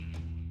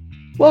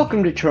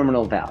Welcome to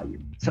Terminal Value.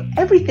 So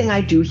everything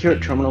I do here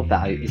at Terminal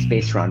Value is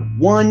based around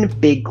one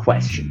big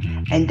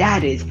question, and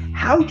that is,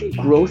 how do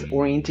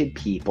growth-oriented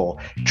people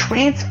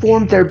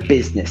transform their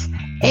business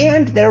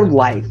and their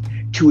life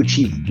to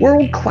achieve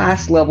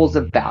world-class levels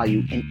of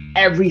value in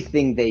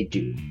everything they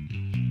do?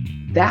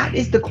 That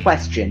is the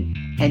question,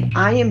 and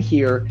I am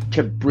here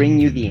to bring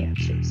you the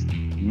answers.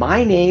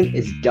 My name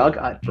is Doug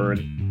Utberg,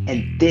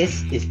 and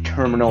this is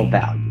Terminal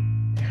Value.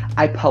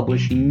 I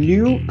publish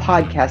new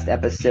podcast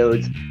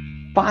episodes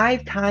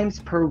 5 times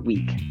per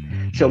week.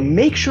 So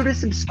make sure to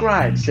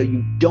subscribe so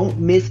you don't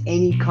miss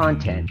any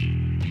content.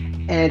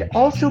 And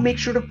also make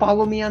sure to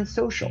follow me on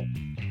social.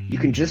 You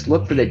can just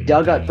look for the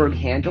Doug Utberg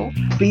handle.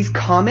 Please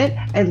comment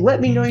and let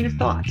me know your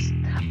thoughts.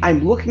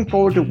 I'm looking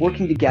forward to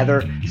working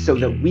together so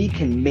that we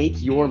can make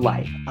your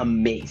life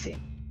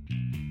amazing.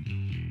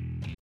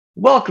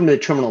 Welcome to the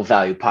Terminal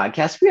Value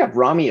Podcast. We have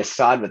Rami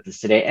Essad with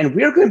us today, and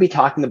we're going to be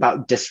talking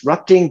about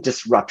disrupting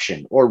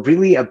disruption, or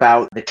really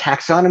about the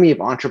taxonomy of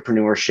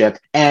entrepreneurship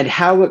and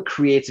how it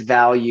creates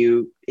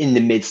value in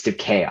the midst of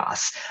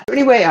chaos.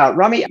 Anyway,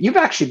 Rami, you've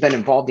actually been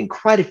involved in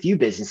quite a few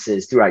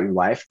businesses throughout your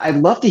life. I'd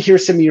love to hear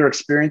some of your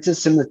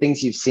experiences, some of the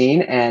things you've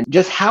seen, and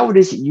just how it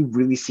is that you've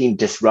really seen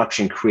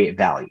disruption create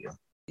value.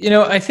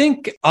 I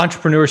think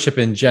entrepreneurship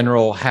in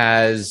general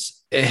has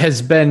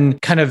been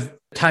kind of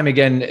time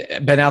again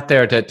been out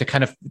there to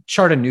kind of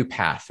chart a new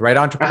path, right?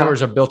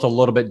 Entrepreneurs are built a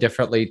little bit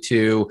differently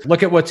to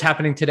look at what's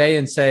happening today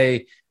and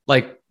say,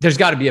 like, there's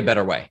got to be a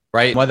better way,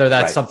 right? Whether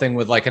that's something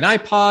with like an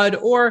iPod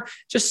or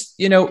just,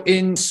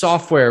 in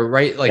software,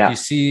 right? Like you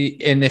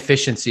see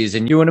inefficiencies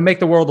and you want to make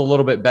the world a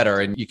little bit better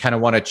and you kind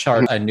of want to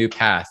chart a new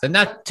path. And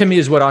that to me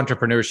is what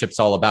entrepreneurship's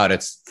all about.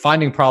 It's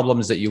finding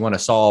problems that you want to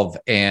solve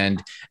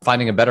and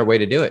finding a better way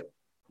to do it.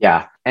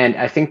 Yeah. And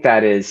I think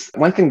that is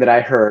one thing that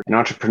I heard, an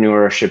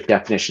entrepreneurship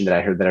definition that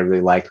I heard that I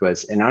really liked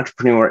was an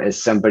entrepreneur is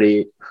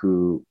somebody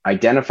who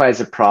identifies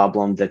a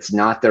problem that's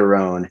not their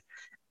own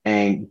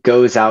and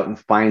goes out and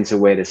finds a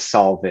way to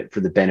solve it for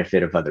the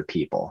benefit of other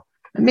people.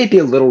 It may be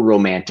a little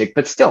romantic,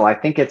 but still, I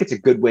think it's a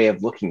good way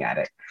of looking at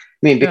it. I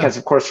mean, because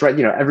of course, right,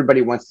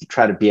 everybody wants to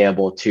try to be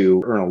able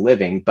to earn a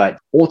living, but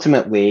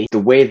ultimately the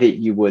way that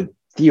you would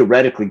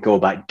theoretically go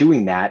about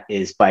doing that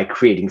is by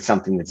creating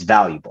something that's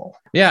valuable.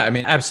 Yeah, I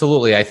mean,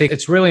 absolutely. I think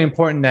it's really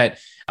important that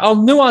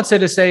I'll nuance it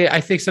to say,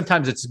 I think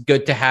sometimes it's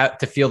good to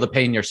feel the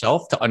pain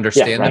yourself, to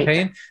understand the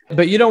pain,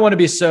 but you don't want to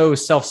be so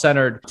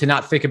self-centered to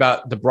not think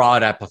about the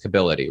broad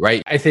applicability,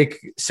 right? I think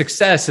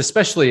success,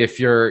 especially if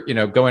you're,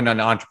 going on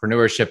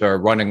entrepreneurship or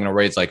running a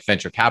raise like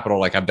venture capital,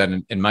 like I've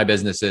done in my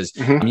businesses,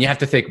 you have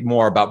to think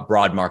more about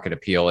broad market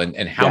appeal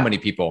and how many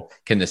people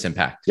can this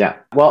impact? Yeah.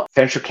 Well,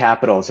 venture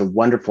capital is a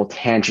wonderful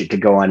tangent to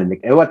go on.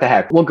 What the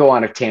heck? We'll go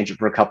on a tangent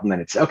for a couple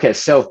minutes. Okay.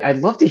 So I'd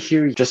love to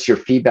hear just your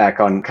feedback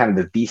on kind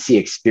of the VC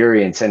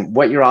experience and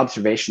what your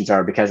observations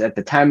are, because at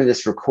the time of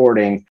this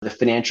recording, the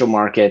financial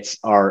markets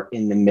are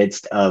in the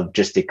midst of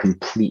just a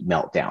complete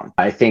meltdown.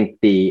 I think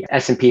the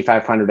S&P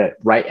 500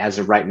 as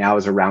of right now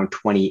is around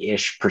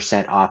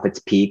 20-ish% off its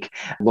peak.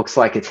 Looks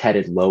like it's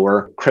headed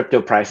lower.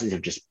 Crypto prices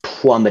have just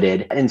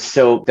plummeted. And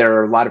so there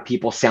are a lot of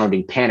people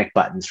sounding panic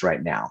buttons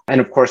right now. And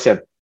of course,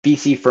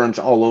 VC firms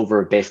all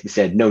over basically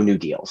said no new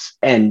deals.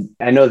 And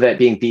I know that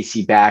being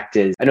VC backed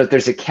I know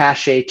there's a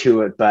cachet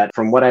to it, but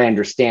from what I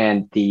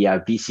understand, the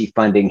VC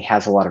funding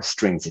has a lot of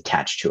strings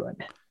attached to it.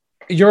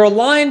 You're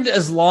aligned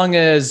as long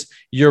as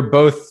you're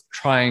both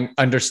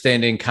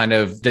understanding kind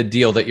of the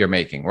deal that you're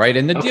making, right?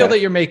 And the deal that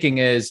you're making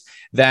is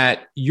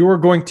that you're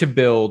going to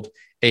build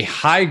a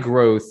high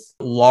growth,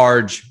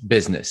 large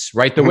business,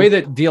 right? The way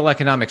that deal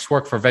economics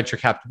work for venture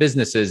capital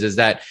businesses is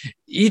that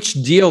each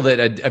deal that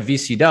a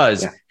VC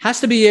does has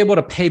to be able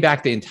to pay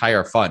back the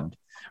entire fund,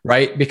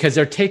 right? Because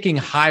they're taking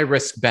high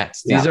risk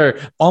bets. These are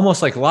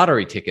almost like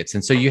lottery tickets.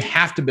 And so you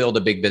have to build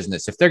a big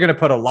business. If they're going to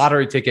put a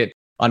lottery ticket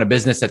on a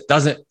business that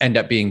doesn't end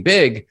up being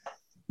big,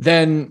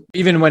 then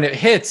even when it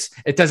hits,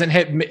 it doesn't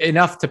hit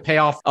enough to pay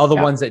off all the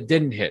ones that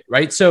didn't hit,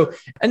 right? So,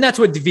 and that's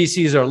what the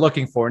VCs are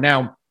looking for.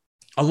 Now,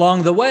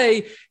 along the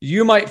way,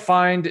 you might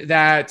find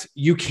that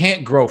you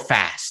can't grow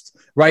fast,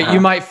 right? You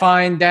might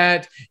find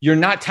that you're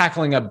not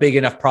tackling a big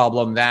enough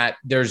problem that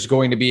there's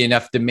going to be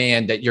enough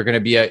demand that you're going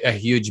to be a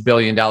huge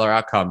billion-dollar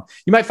outcome.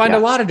 You might find a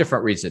lot of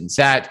different reasons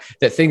that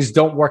things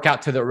don't work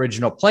out to the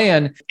original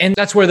plan. And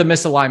that's where the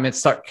misalignments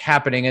start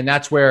happening. And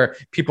that's where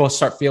people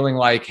start feeling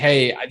like,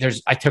 hey,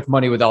 I took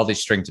money with all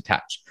these strings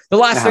attached. The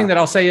last thing that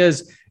I'll say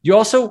is you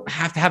also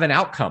have to have an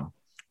outcome.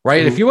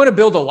 Right. If you want to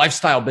build a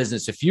lifestyle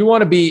business, if you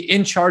want to be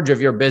in charge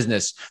of your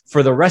business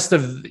for the rest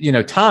of,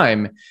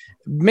 time,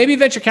 maybe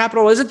venture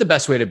capital isn't the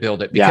best way to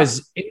build it,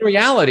 because in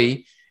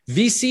reality,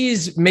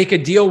 VCs make a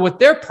deal with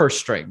their purse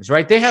strings,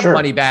 right? They have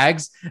money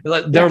bags,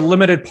 they're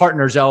limited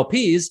partners,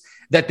 LPs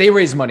that they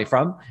raise money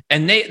from.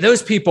 And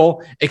those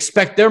people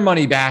expect their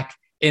money back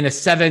in a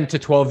 7 to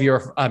 12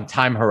 year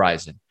time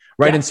horizon.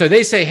 Right. Yeah. And so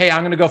they say, hey,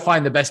 I'm going to go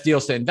find the best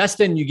deals to invest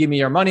in. You give me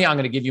your money. I'm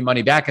going to give you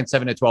money back in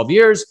 7 to 12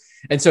 years.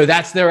 And so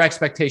that's their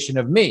expectation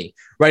of me.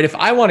 Right. If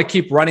I want to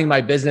keep running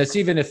my business,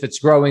 even if it's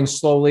growing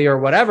slowly or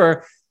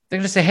whatever, they're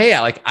going to say, hey,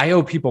 I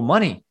owe people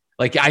money.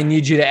 Like, I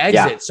need you to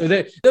exit. Yeah. So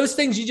that those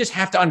things you just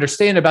have to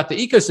understand about the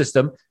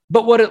ecosystem.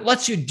 But what it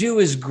lets you do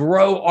is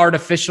grow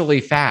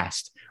artificially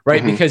fast,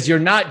 right? Because you're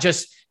not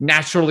just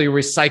naturally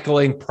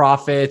recycling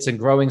profits and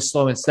growing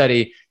slow and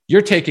steady.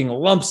 You're taking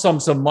lump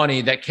sums of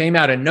money that came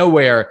out of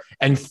nowhere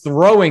and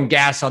throwing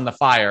gas on the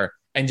fire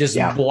and just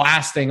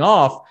blasting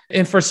off.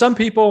 And for some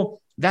people,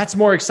 that's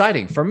more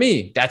exciting. For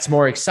me, that's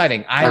more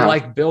exciting. I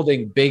like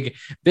building big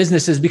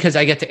businesses because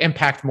I get to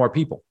impact more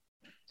people.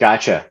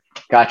 Gotcha.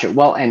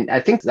 Well, and I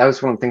think that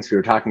was one of the things we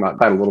were talking about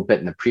quite a little bit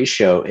in the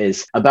pre-show,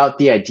 is about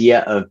the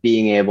idea of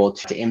being able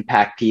to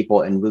impact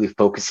people and really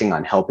focusing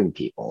on helping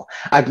people.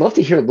 I'd love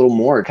to hear a little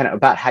more kind of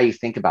about how you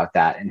think about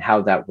that and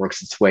how that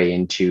works its way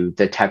into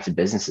the types of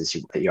businesses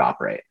that you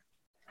operate.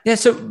 Yeah.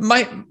 So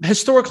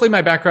historically,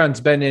 my background's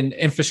been in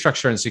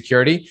infrastructure and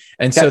security.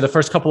 And so the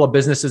first couple of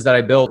businesses that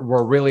I built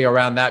were really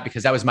around that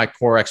because that was my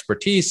core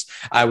expertise.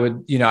 I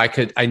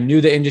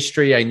knew the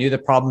industry, I knew the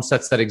problem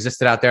sets that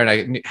existed out there, and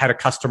I had a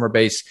customer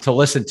base to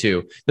listen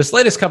to. This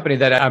latest company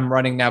that I'm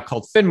running now,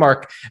 called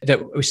Finmark,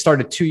 that we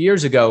started 2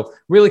 years ago,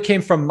 really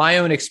came from my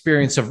own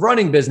experience of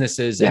running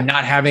businesses and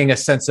not having a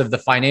sense of the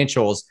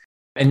financials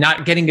and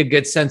not getting a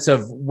good sense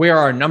of where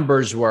our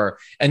numbers were.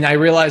 And I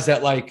realized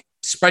that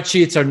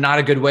spreadsheets are not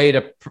a good way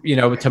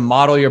to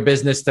model your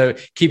business, to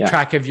keep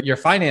track of your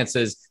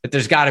finances, that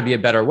there's got to be a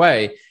better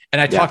way. And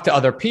I talked to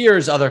other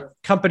peers, other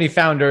company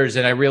founders,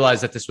 and I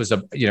realized that this was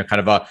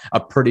kind of a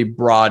pretty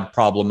broad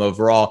problem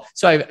overall.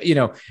 So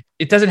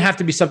it doesn't have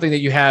to be something that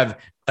you have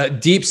a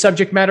deep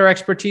subject matter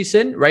expertise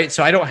in, right?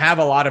 So I don't have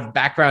a lot of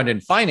background in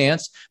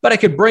finance, but I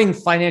could bring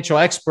financial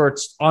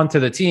experts onto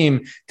the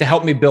team to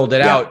help me build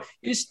it out.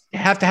 You just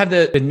have to have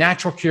the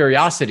natural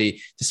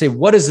curiosity to say,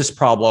 what is this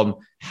problem?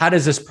 How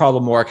does this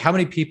problem work? How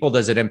many people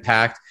does it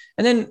impact?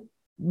 And then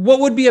what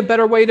would be a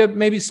better way to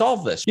maybe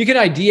solve this? You can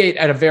ideate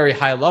at a very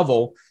high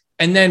level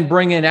and then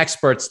bring in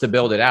experts to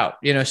build it out.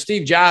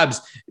 Steve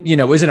Jobs,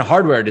 isn't a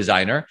hardware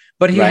designer,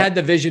 but he had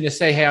the vision to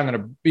say, hey, I'm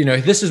going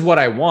to, this is what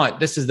I want.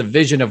 This is the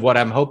vision of what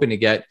I'm hoping to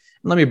get.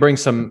 Let me bring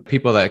some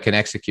people that can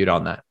execute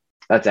on that.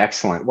 That's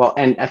excellent. Well,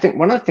 and I think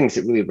one of the things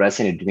that really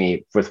resonated to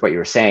me with what you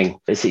were saying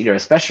is that,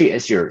 especially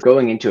as you're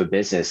going into a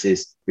business,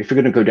 is if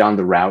you're going to go down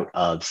the route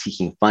of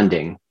seeking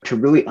funding, to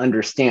really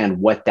understand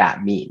what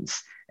that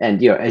means.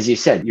 And, as you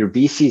said, your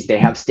VCs, they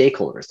have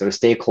stakeholders. Those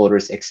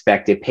stakeholders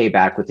expect a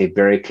payback with a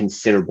very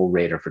considerable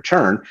rate of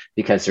return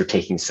because they're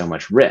taking so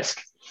much risk.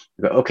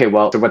 You go, okay,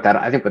 well, so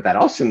I think what that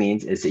also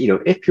means is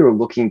that, if you're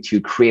looking to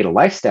create a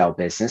lifestyle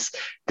business,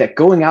 that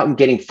going out and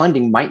getting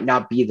funding might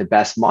not be the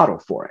best model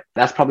for it.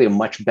 That's probably a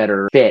much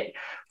better fit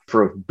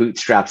for a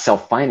bootstrap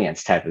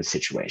self-finance type of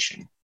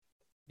situation.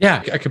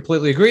 Yeah, I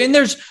completely agree. And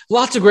there's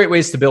lots of great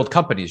ways to build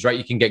companies, right?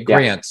 You can get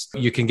grants,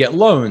 you can get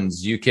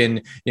loans, you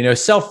can,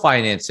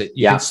 self-finance it.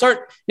 You can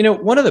start,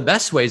 one of the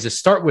best ways is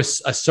start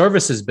with a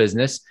services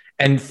business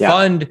and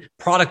fund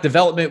product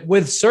development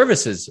with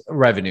services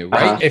revenue,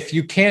 right? If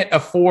you can't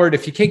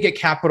get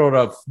capital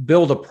to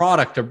build a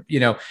product or,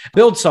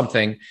 build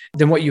something,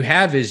 then what you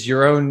have is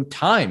your own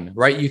time,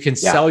 right? You can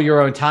sell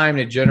your own time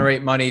to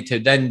generate money to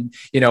then,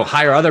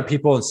 hire other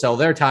people and sell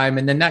their time.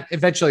 And then that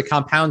eventually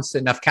compounds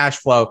enough cash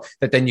flow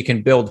that then you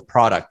can build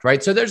product,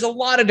 right? So there's a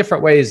lot of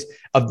different ways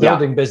of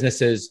building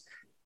businesses.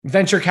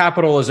 Venture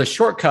capital is a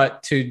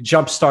shortcut to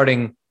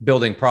jump-starting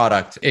building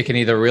product. It can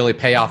either really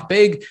pay off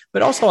big,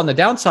 but also on the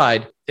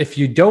downside, if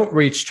you don't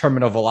reach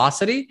terminal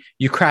velocity,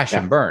 you crash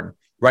and burn,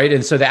 right?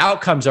 And so the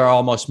outcomes are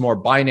almost more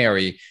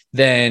binary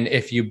than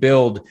if you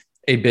build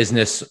a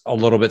business a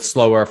little bit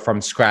slower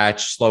from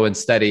scratch, slow and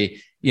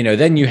steady,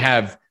 then you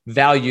have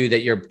value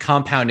that you're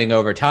compounding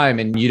over time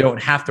and you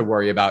don't have to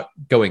worry about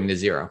going to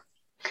zero.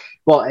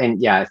 Well,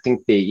 and I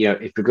think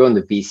if you're going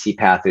the VC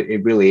path,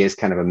 it really is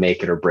kind of a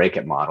make it or break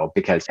it model,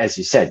 because as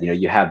you said,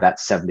 you have that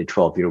 7 to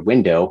 12 year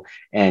window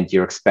and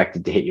you're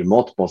expected to hit your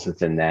multiples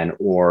within then,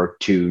 or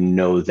to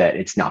know that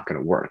it's not going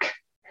to work,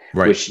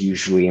 which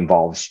usually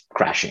involves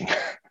crashing.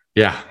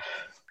 Yeah.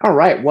 All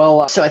right.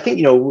 Well, so I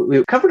think,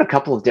 we've covered a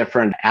couple of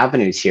different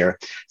avenues here.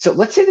 So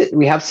let's say that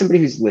we have somebody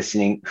who's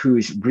listening,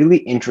 who's really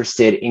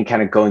interested in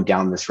kind of going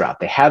down this route.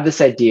 They have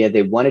this idea,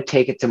 they want to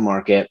take it to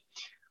market.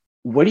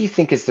 What do you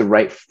think is the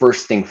right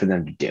first thing for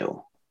them to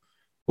do?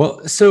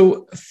 Well,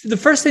 so the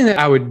first thing that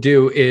I would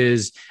do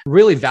is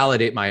really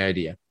validate my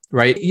idea,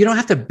 right? You don't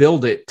have to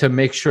build it to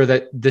make sure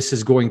that this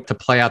is going to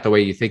play out the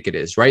way you think it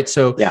is, right?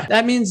 So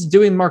that means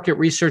doing market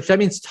research. That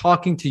means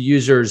talking to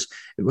users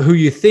who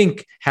you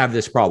think have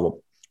this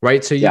problem,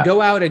 right? So you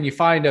go out and you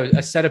find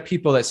a set of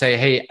people that say,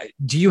 hey,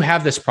 do you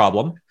have this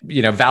problem?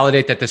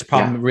 Validate that this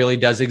problem really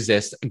does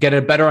exist, get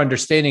a better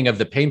understanding of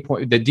the pain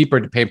point, the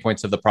deeper pain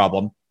points of the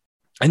problem.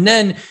 And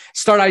then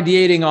start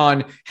ideating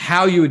on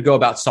how you would go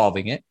about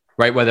solving it,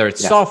 right? Whether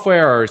it's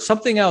software or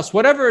something else,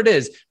 whatever it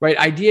is, right?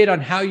 Ideate on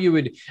how you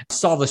would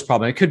solve this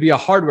problem. It could be a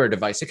hardware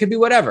device. It could be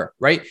whatever,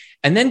 right?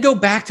 And then go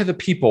back to the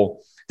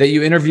people that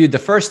you interviewed the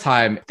first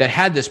time that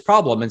had this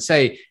problem and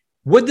say,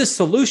 would this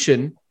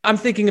solution, I'm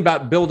thinking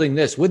about building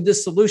this, would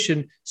this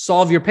solution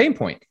solve your pain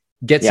point?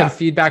 get some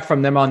feedback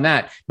from them on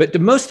that. But the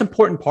most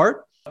important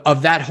part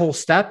of that whole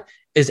step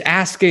is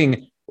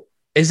asking,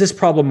 is this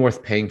problem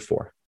worth paying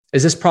for?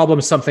 Is this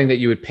problem something that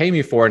you would pay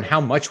me for? And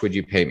how much would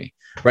you pay me?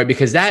 Right?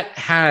 Because that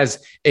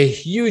has a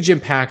huge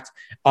impact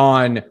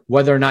on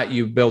whether or not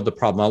you build the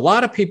problem. A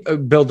lot of people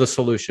build a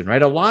solution,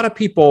 right? A lot of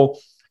people,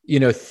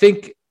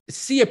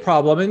 see a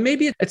problem, and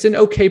maybe it's an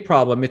okay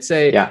problem. It's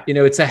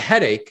it's a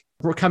headache.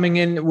 We're coming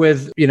in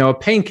with, a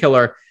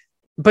painkiller,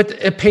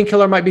 but a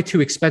painkiller might be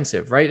too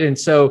expensive, right? And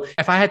so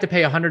if I had to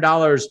pay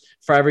 $100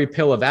 for every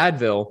pill of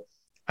Advil,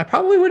 I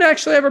probably would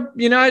actually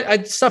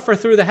I'd suffer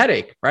through the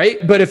headache,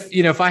 right? But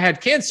if I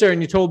had cancer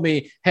and you told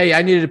me, hey,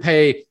 I needed to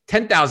pay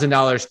 $10,000,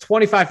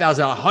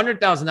 $25,000,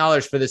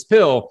 $100,000 for this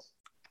pill,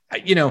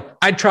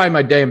 I'd try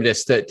my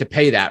damnedest to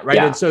pay that, right?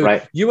 And so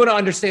you want to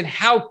understand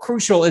how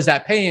crucial is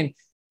that pain.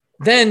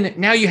 Then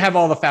now you have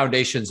all the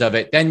foundations of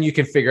it. Then you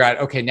can figure out,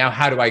 okay, now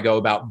how do I go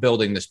about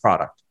building this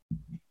product?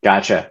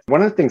 Gotcha.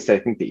 One of the things that I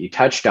think that you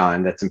touched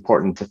on that's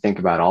important to think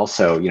about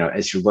also,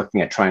 as you're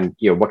looking at trying,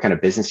 what kind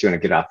of business you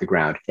want to get off the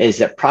ground, is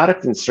that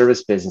product and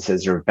service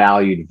businesses are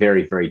valued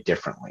very, very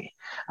differently.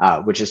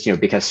 Which is,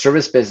 because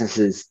service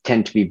businesses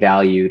tend to be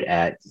valued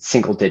at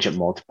single digit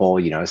multiple,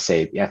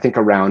 say, I think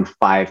around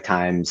 5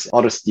 times,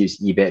 I'll just use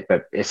EBIT,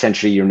 but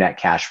essentially your net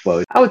cash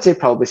flows. I would say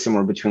probably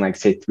somewhere between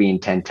 3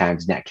 and 10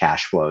 times net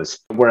cash flows.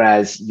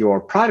 Whereas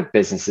your product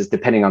businesses,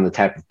 depending on the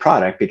type of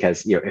product,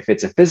 because, if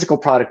it's a physical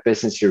product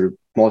business, your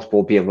multiple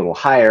will be a little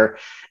higher.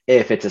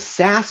 If it's a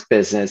SaaS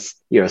business,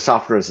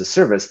 software as a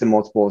service, the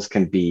multiples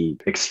can be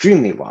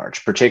extremely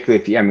large,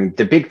 particularly if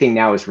the big thing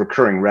now is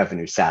recurring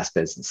revenue SaaS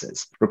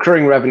businesses.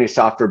 Recurring revenue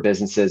software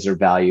businesses are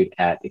valued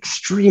at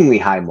extremely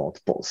high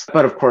multiples.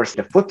 But of course,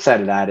 the flip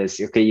side of that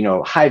is,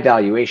 high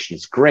valuation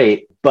is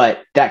great,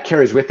 but that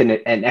carries with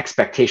it an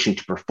expectation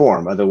to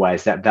perform.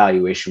 Otherwise, that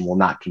valuation will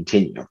not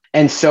continue.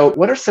 And so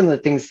what are some of the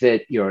things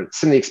that,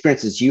 some of the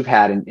experiences you've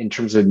had in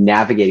terms of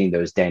navigating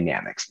those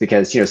dynamics?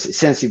 Because,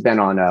 since you've been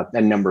on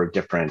a number of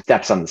different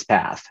steps on this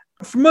path.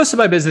 For most of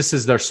my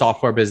businesses, they're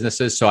software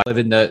businesses. So I live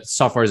in the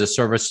software as a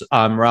service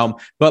realm.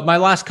 But my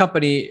last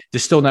company,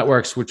 Distill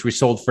Networks, which we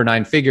sold for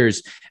 9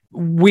 figures,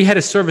 we had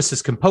a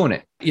services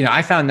component.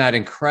 I found that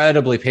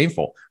incredibly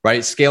painful,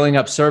 right? Scaling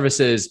up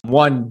services,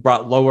 one,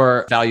 brought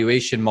lower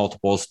valuation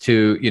multiples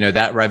to,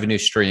 that revenue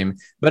stream,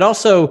 but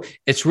also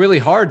it's really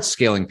hard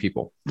scaling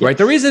people, right?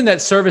 The reason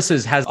that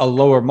services has a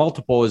lower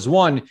multiple is,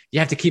 one, you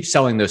have to keep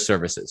selling those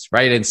services,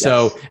 right? And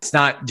so it's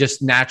not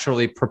just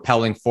naturally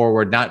propelling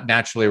forward, not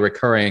naturally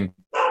recurring,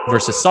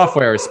 versus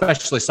software,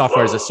 especially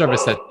software as a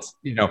service that's,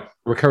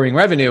 recurring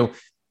revenue.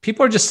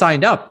 People are just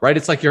signed up, right?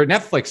 It's like your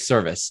Netflix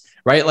service,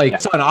 right?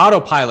 It's on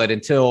autopilot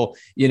until,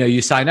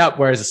 you sign up.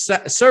 Whereas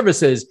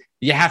services,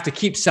 you have to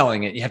keep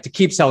selling it. You have to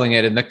keep selling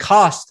it. And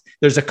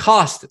there's a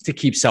cost to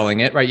keep selling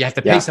it, right? You have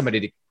to pay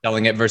somebody to keep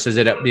selling it versus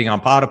it being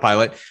on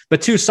autopilot.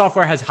 But 2,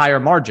 software has higher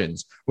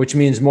margins, which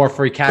means more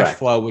free cash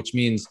flow, which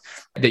means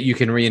that you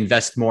can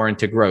reinvest more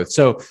into growth.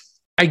 So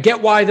I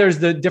get why there's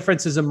the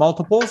differences in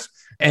multiples.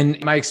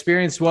 And my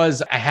experience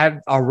was I had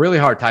a really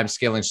hard time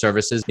scaling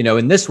services.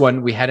 In this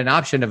one, we had an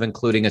option of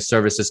including a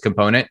services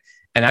component,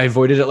 and I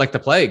avoided it like the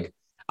plague.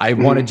 I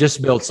want to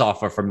just build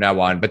software from now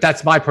on, but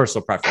that's my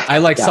personal preference. I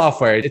like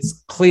software.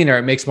 It's cleaner.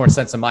 It makes more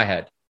sense in my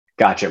head.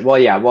 Gotcha. Well,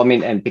 yeah. Well,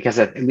 and because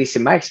at least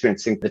in my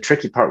experience, I think the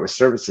tricky part with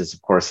services,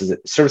 of course, is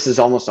that services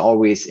almost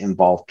always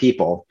involve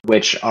people,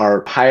 which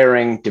are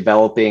hiring,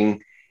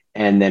 developing,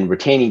 and then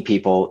retaining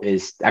people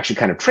is actually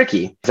kind of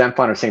tricky. As I'm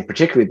fond of saying,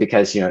 particularly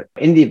because, in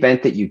the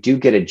event that you do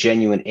get a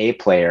genuine A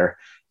player,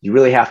 you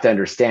really have to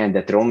understand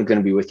that they're only going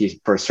to be with you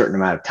for a certain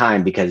amount of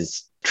time,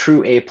 because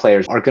true A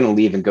players are going to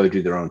leave and go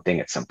do their own thing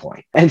at some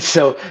point. And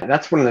so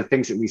that's one of the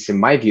things, at least in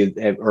my view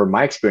or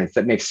my experience,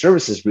 that makes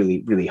services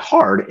really, really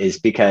hard, is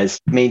because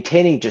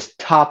maintaining just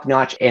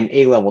top-notch and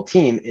A-level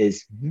team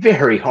is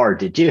very hard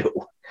to do.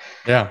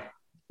 Yeah.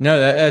 No,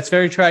 that's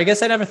very true. I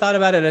guess I never thought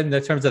about it in the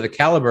terms of the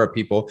caliber of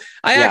people.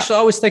 I actually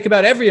always think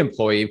about every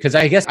employee, because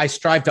I guess I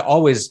strive to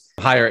always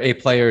hire A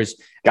players.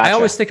 Gotcha. I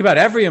always think about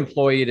every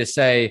employee to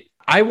say,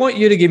 I want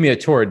you to give me a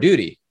tour of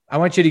duty. I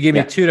want you to give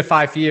me 2 to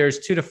 5 years,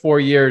 2 to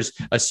 4 years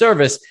of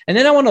service. And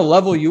then I want to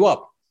level you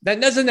up. That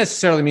doesn't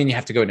necessarily mean you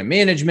have to go into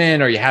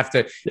management or you have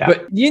to,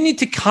 but you need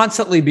to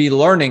constantly be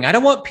learning. I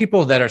don't want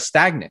people that are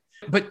stagnant.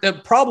 But the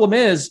problem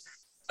is,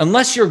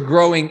 unless you're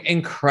growing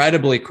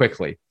incredibly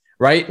quickly,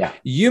 right? Yeah.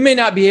 You may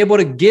not be able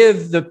to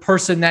give the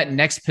person that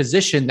next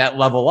position that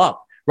level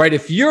up, right?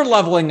 If you're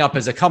leveling up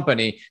as a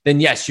company, then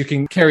yes, you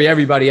can carry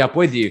everybody up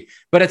with you.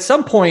 But at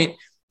some point,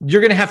 you're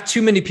going to have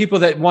too many people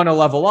that want to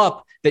level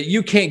up that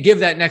you can't give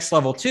that next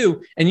level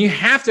to. And you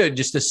have to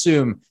just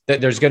assume that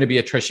there's going to be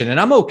attrition. And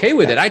I'm okay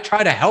with it. I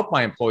try to help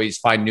my employees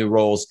find new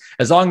roles.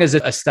 As long as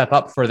it's a step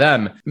up for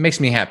them, it makes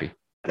me happy.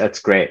 That's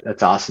great.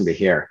 That's awesome to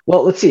hear.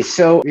 Well, let's see.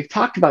 So we've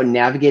talked about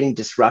navigating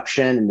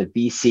disruption and the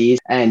VCs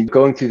and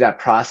going through that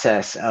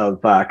process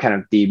of kind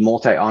of the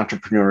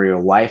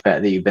multi-entrepreneurial life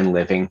that you've been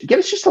living. Give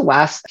us just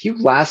a few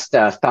last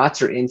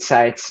thoughts or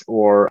insights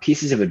or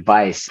pieces of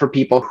advice for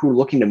people who are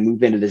looking to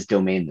move into this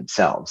domain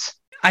themselves.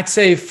 I'd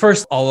say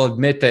first, I'll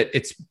admit that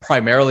it's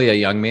primarily a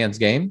young man's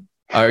game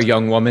or a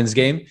young woman's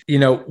game.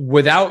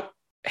 Without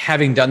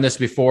having done this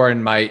before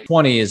in my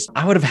 20s,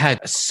 I would have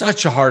had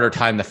such a harder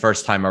time the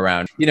first time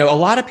around. A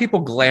lot of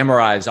people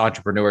glamorize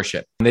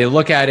entrepreneurship. They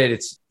look at it,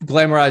 it's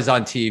glamorized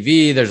on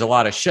TV. There's a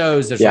lot of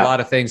shows. There's a lot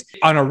of things.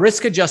 On a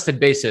risk-adjusted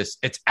basis,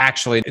 it's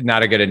actually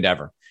not a good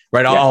endeavor.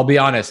 Right. I'll be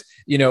honest.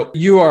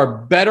 You are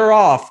better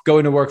off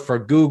going to work for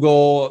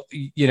Google,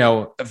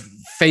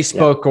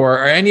 Facebook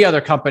or any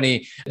other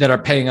company that are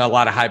paying a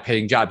lot of high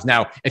paying jobs.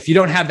 Now, if you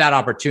don't have that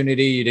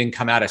opportunity, you didn't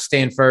come out of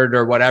Stanford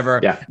or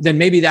whatever, then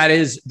maybe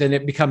then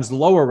it becomes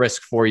lower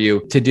risk for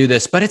you to do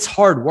this. But it's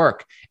hard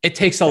work. It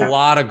takes a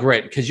lot of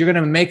grit because you're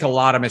going to make a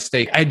lot of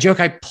mistakes. I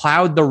joke, I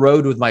plowed the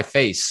road with my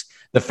face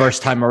the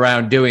first time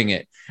around doing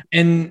it.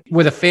 And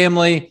with a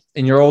family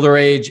in your older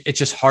age, it's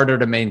just harder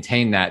to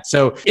maintain that.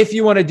 So if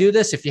you want to do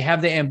this, if you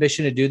have the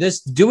ambition to do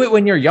this, do it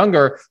when you're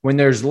younger, when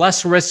there's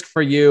less risk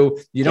for you.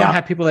 You don't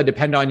have people that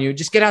depend on you.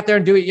 Just get out there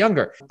and do it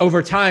younger.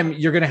 Over time,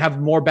 you're going to have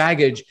more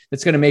baggage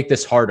that's going to make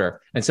this harder.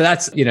 And so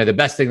that's, the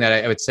best thing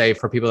that I would say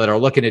for people that are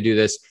looking to do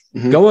this,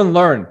 go and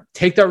learn,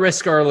 take that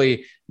risk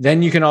early.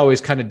 Then you can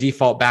always kind of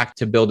default back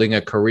to building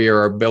a career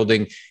or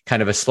building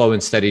kind of a slow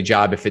and steady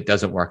job if it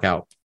doesn't work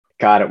out.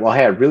 Got it. Well,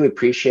 hey, I really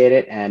appreciate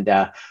it. And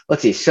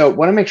let's see. So I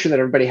want to make sure that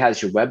everybody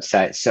has your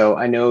website. So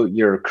I know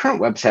your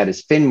current website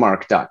is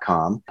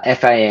finmark.com,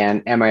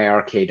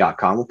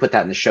 finmark.com. We'll put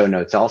that in the show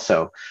notes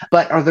also.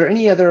 But are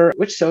there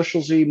which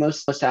socials are you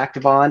most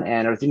active on?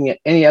 And are there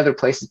any other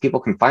places people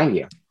can find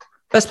you?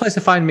 Best place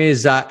to find me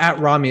is at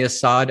Rami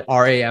Essad,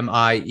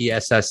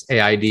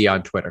 RamiEssaid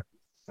on Twitter.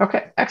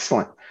 Okay,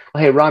 excellent.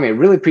 Well, hey, Rami, I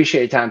really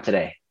appreciate your time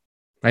today.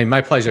 Hey,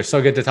 my pleasure.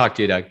 So good to talk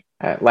to you, Doug.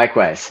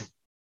 Likewise.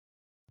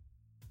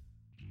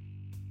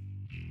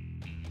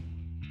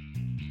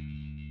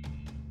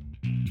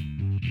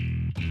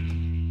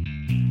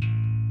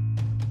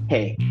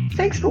 Hey,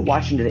 thanks for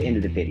watching to the end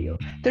of the video.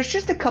 There's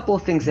just a couple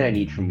of things that I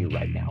need from you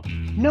right now.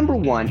 Number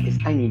one is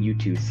I need you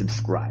to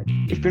subscribe.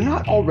 If you're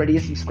not already a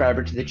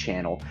subscriber to the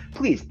channel,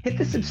 please hit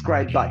the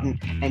subscribe button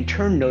and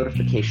turn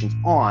notifications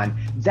on.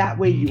 That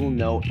way you will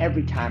know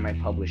every time I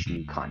publish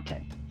new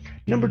content.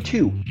 Number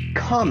two,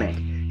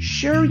 comment.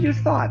 Share your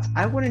thoughts.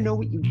 I want to know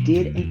what you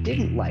did and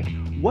didn't like.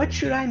 What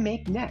should I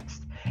make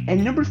next?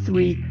 And number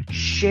three,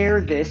 share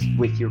this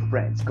with your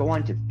friends. Go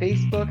on to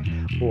Facebook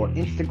or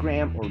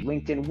Instagram or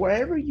LinkedIn,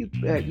 wherever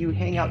you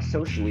hang out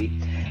socially,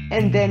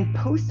 and then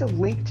post a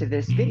link to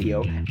this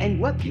video and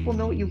let people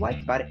know what you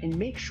liked about it and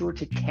make sure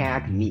to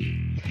tag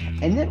me.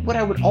 And then what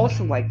I would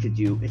also like to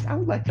do is I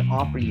would like to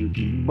offer you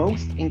the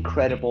most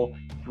incredible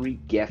free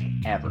gift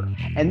ever.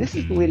 And this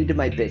is related to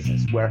my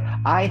business where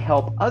I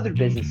help other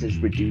businesses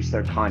reduce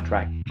their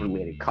contract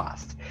related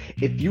costs.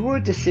 If you are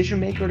a decision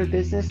maker in a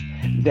business,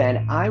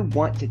 then I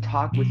want to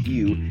talk with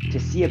you to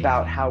see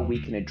about how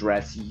we can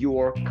address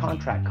your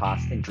contract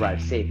costs and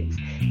drive savings.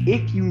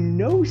 If you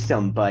know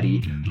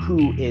somebody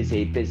who is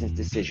a business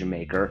decision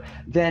maker,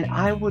 then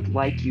I would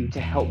like you to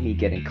help me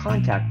get in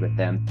contact with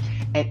them.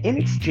 And in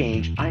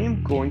exchange, I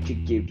am going to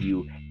give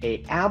you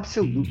a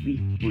absolutely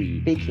free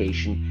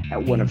vacation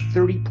at one of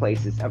 30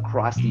 places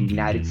across the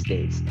United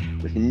States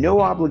with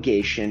no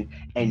obligation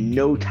and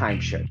no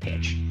timeshare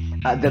pitch.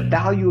 The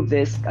value of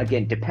this,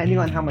 again, depending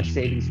on how much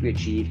savings we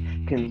achieve,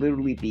 can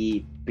literally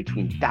be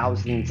between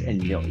thousands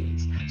and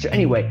millions. So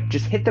anyway,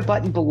 just hit the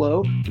button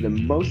below for the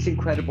most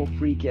incredible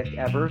free gift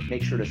ever.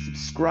 Make sure to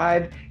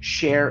subscribe,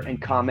 share, and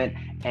comment,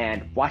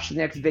 and watch the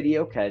next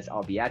video because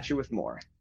I'll be at you with more.